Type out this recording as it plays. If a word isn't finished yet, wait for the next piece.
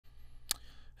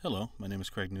Hello, my name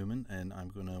is Craig Newman, and I'm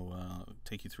going to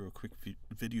take you through a quick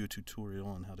video tutorial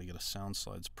on how to get a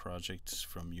Soundslides project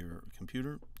from your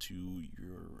computer to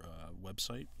your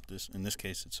website. In this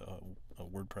case, it's a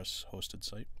WordPress hosted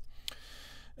site.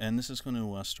 And this is going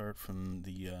to start from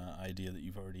the idea that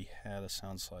you've already had a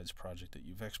Soundslides project that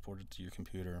you've exported to your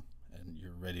computer and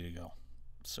you're ready to go.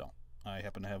 So I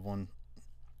happen to have one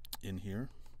in here.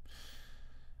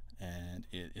 And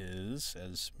it is,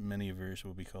 as many of yours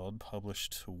will be called,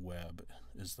 published to web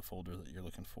is the folder that you're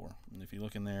looking for. And if you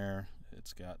look in there,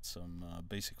 it's got some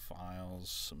basic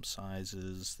files, some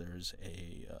sizes. There's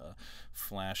a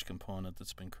Flash component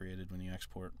that's been created when you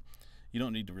export. You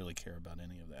don't need to really care about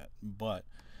any of that, but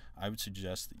I would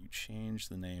suggest that you change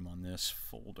the name on this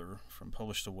folder from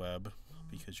publish to web,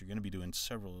 because you're going to be doing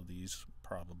several of these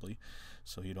probably,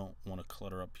 so you don't want to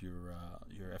clutter up your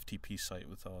FTP site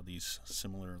with all these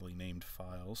similarly named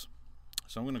files.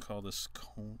 So I'm going to call this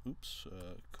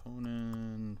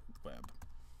Conan Web.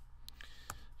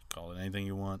 Call it anything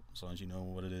you want, as long as you know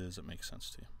what it is, it makes sense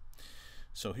to you.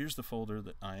 So here's the folder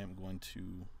that I am going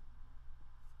to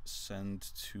send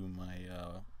to my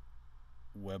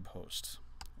web host,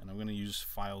 and I'm going to use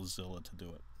FileZilla to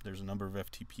do it. There's a number of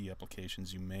FTP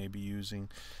applications you may be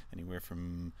using, anywhere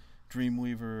from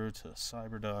Dreamweaver to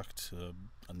CyberDuck to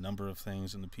a number of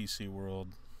things in the PC world.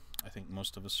 I think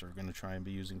most of us are going to try and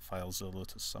be using FileZilla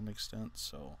to some extent,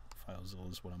 so FileZilla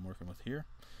is what I'm working with here.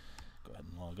 Go ahead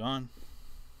and log on.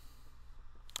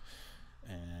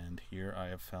 And here I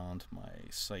have found my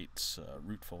site's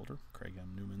root folder,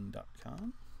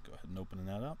 craigmnewman.com. Go ahead and open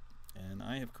that up. And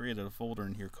I have created a folder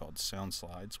in here called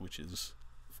Soundslides, which is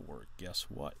for, guess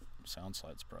what,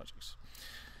 Soundslides projects.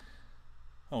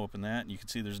 I'll open that, and you can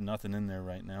see there's nothing in there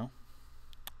right now.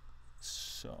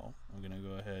 So I'm going to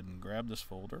go ahead and grab this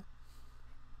folder.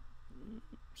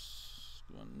 Oops,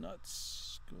 going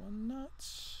nuts, going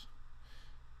nuts.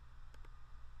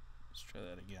 Let's try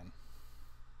that again.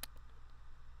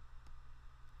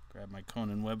 Grab my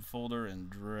Conan Web folder and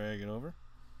drag it over.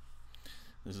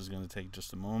 This is going to take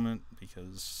just a moment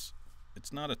because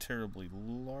it's not a terribly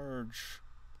large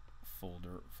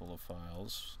folder full of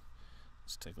files.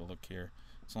 Let's take a look here.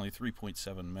 It's only 3.7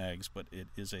 megs, but it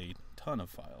is a ton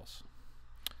of files.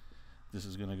 This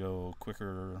is going to go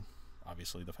quicker,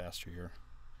 obviously, the faster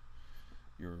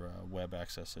your web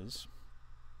access is.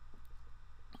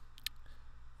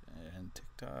 And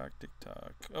tick-tock,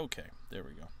 tick-tock. Okay, there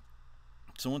we go.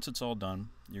 So once it's all done,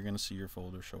 you're going to see your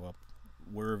folder show up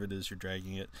wherever it is you're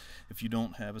dragging it. If you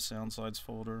don't have a Soundslides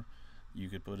folder, you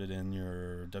could put it in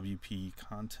your WP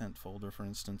content folder, for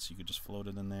instance. You could just float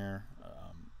it in there.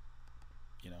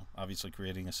 Obviously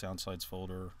creating a Soundslides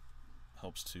folder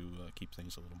helps to keep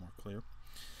things a little more clear.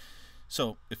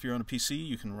 So if you're on a PC,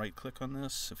 you can right click on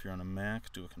this. If you're on a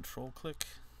Mac, do a control click,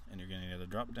 and you're going to get a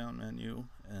drop down menu,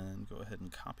 and go ahead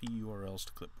and copy URLs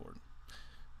to clipboard.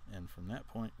 And from that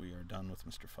point, we are done with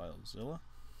Mr. FileZilla,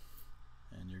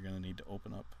 and you're going to need to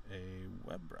open up a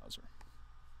web browser.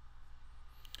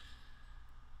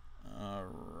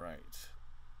 Alright,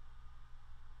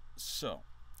 so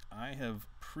I have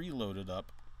preloaded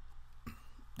up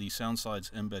the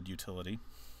Soundslides embed utility,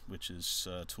 which is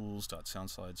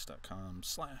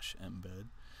tools.soundslides.com/embed.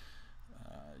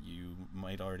 You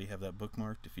might already have that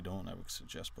bookmarked. If you don't, I would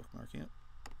suggest bookmarking it.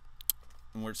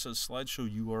 And where it says slideshow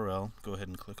URL, go ahead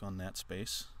and click on that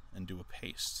space and do a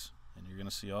paste. And you're going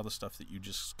to see all the stuff that you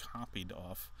just copied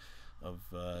off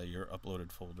of your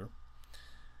uploaded folder.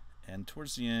 And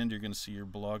towards the end, you're going to see your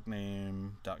blog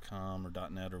name, .com or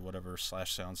 .net or whatever,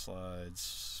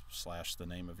 /Soundslides, / the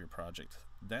name of your project.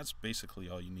 That's basically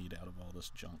all you need out of all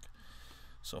this junk.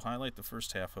 So highlight the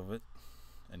first half of it,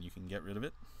 and you can get rid of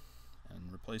it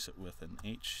and replace it with an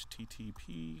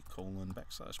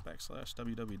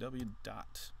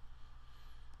http://www.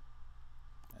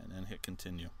 And then hit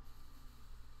continue.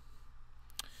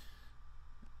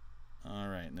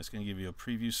 Alright, and it's going to give you a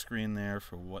preview screen there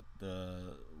for what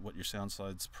your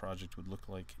Soundslides project would look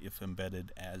like if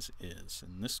embedded as is.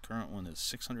 And this current one is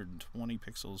 620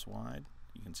 pixels wide,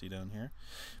 you can see down here,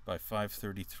 by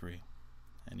 533.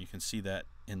 And you can see that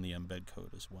in the embed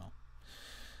code as well.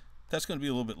 That's going to be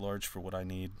a little bit large for what I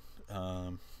need, so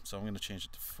I'm going to change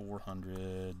it to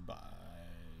 400 by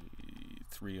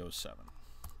 307,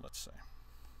 let's say.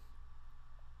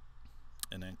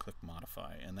 And then click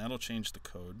modify, and that'll change the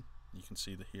code. You can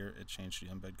see that here it changed the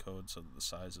embed code so that the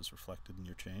size is reflected in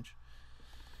your change.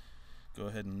 Go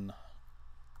ahead and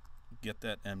get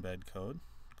that embed code.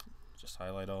 Just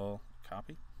highlight all,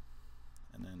 copy,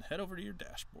 and then head over to your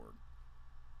dashboard,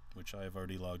 which I have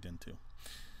already logged into.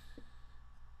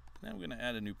 Now I'm going to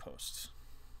add a new post.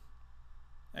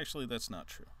 Actually, that's not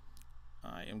true.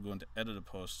 I am going to edit a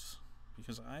post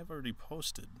because I've already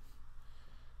posted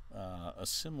a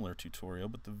similar tutorial,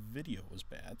 but the video was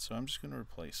bad, so I'm just going to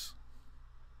replace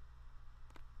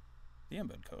the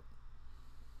embed code.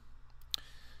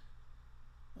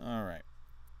 Alright,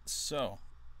 so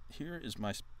here is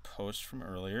my post from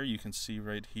earlier. You can see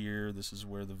right here, this is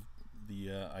where the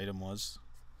item was.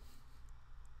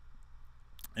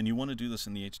 And you want to do this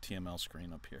in the HTML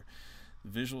screen up here.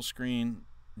 The visual screen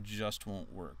just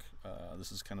won't work.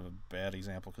 This is kind of a bad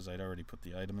example because I'd already put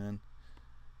the item in.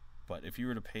 But if you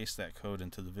were to paste that code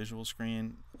into the visual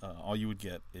screen, all you would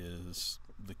get is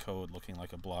the code looking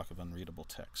like a block of unreadable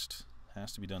text. It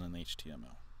has to be done in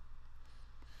HTML.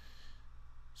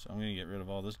 So I'm going to get rid of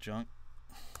all this junk.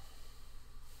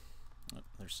 Oh,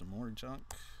 there's some more junk.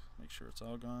 Make sure it's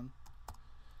all gone.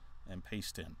 And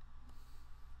paste in.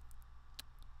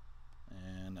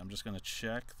 And I'm just going to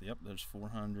check. Yep, there's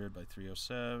 400 by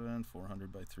 307,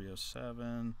 400 by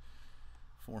 307,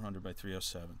 400 by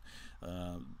 307.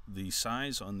 The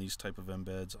size on these type of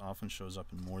embeds often shows up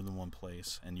in more than one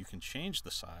place, and you can change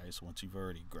the size once you've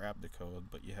already grabbed the code,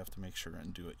 but you have to make sure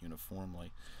and do it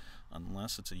uniformly,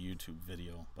 unless it's a YouTube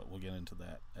video, but we'll get into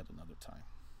that at another time.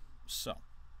 So,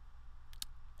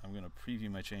 I'm going to preview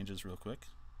my changes real quick,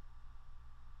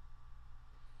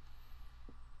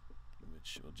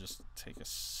 which will just take a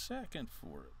second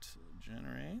for it to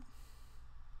generate.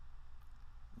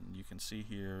 And you can see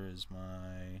here is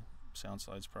my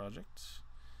Soundslides project,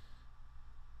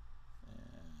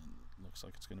 and looks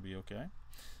like it's going to be okay.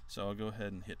 So I'll go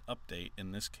ahead and hit update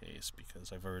in this case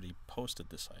because I've already posted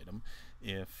this item.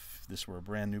 If this were a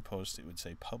brand new post, it would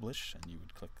say publish, and you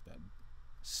would click that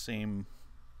same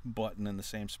button in the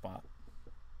same spot.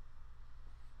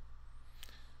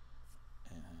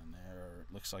 And there,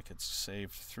 it looks like it's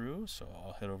saved through, so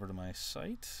I'll head over to my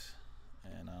site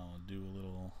and I'll do a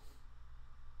little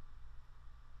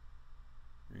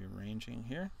rearranging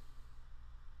here.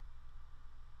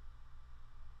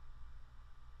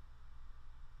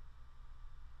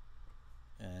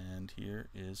 And here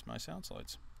is my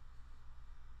Soundslides.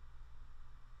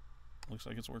 Looks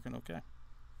like it's working okay.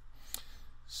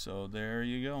 So there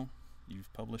you go.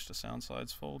 You've published a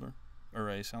Soundslides folder, or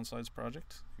a Soundslides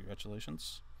project.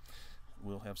 Congratulations.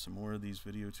 We'll have some more of these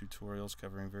video tutorials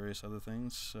covering various other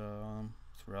things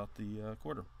throughout the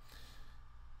quarter.